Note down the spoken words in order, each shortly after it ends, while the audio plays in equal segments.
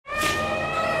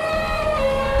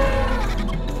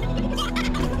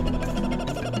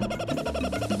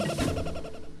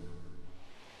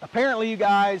Apparently you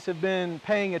guys have been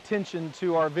paying attention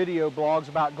to our video blogs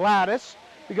about Gladys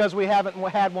because we haven't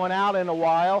had one out in a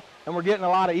while, and we're getting a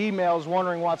lot of emails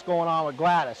wondering what's going on with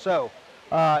Gladys. So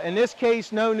in this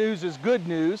case, no news is good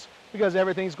news because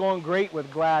everything's going great with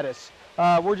Gladys.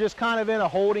 We're just kind of in a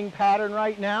holding pattern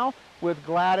right now with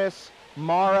Gladys,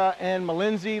 Mara, and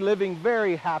Malinzi living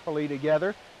very happily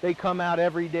together. They come out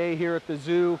every day here at the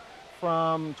zoo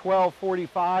from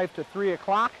 12:45 to 3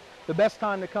 o'clock. The best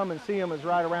time to come and see them is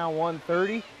right around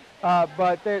 1:30.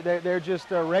 But they're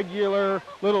just a regular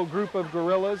little group of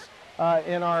gorillas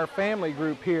in our family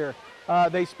group here.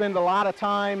 They spend a lot of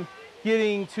time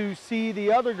getting to see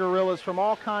the other gorillas from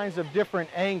all kinds of different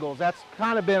angles. That's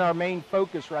kind of been our main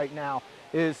focus right now,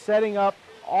 is setting up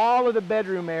all of the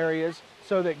bedroom areas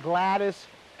so that Gladys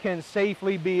can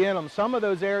safely be in them. Some of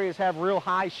those areas have real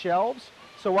high shelves.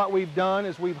 So what we've done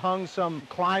is we've hung some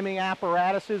climbing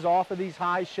apparatuses off of these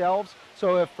high shelves.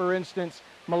 So if, for instance,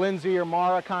 Malinzi or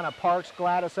Mara kind of parks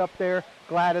Gladys up there,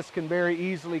 Gladys can very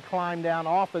easily climb down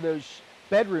off of those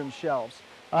bedroom shelves.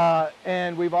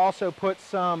 And we've also put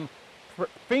some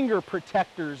finger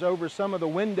protectors over some of the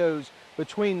windows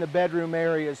between the bedroom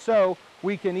areas. So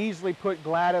we can easily put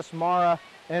Gladys, Mara,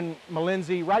 and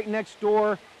Malinzi right next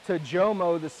door to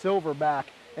Jomo the silverback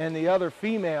and the other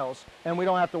females, and we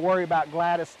don't have to worry about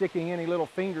Gladys sticking any little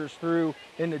fingers through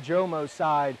into Jomo's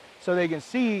side. So they can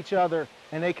see each other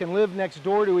and they can live next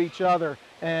door to each other,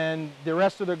 and the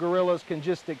rest of the gorillas can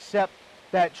just accept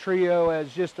that trio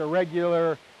as just a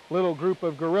regular little group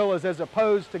of gorillas, as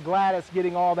opposed to Gladys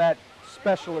getting all that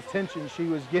special attention she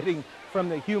was getting from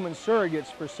the human surrogates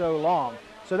for so long.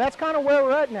 So that's kind of where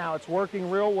we're at now. It's working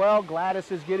real well.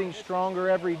 Gladys is getting stronger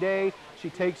every day. She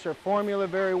takes her formula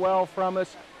very well from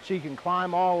us. She can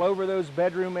climb all over those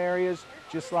bedroom areas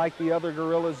just like the other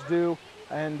gorillas do,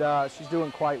 and she's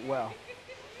doing quite well.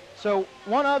 So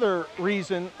one other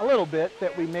reason, a little bit,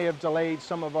 that we may have delayed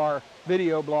some of our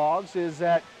video blogs is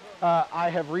that I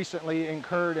have recently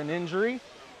incurred an injury.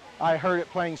 I hurt it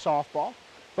playing softball.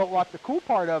 But what the cool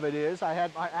part of it is, I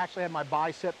actually had my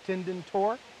bicep tendon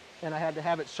tore, and I had to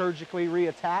have it surgically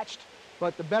reattached.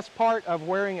 But the best part of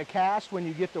wearing a cast when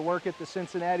you get to work at the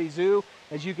Cincinnati Zoo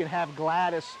is you can have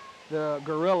Gladys, the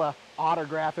gorilla,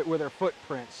 autograph it with her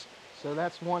footprints. So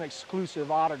that's one exclusive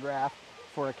autograph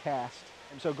for a cast.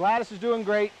 And so Gladys is doing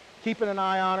great, keeping an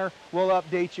eye on her. We'll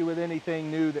update you with anything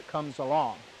new that comes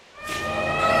along.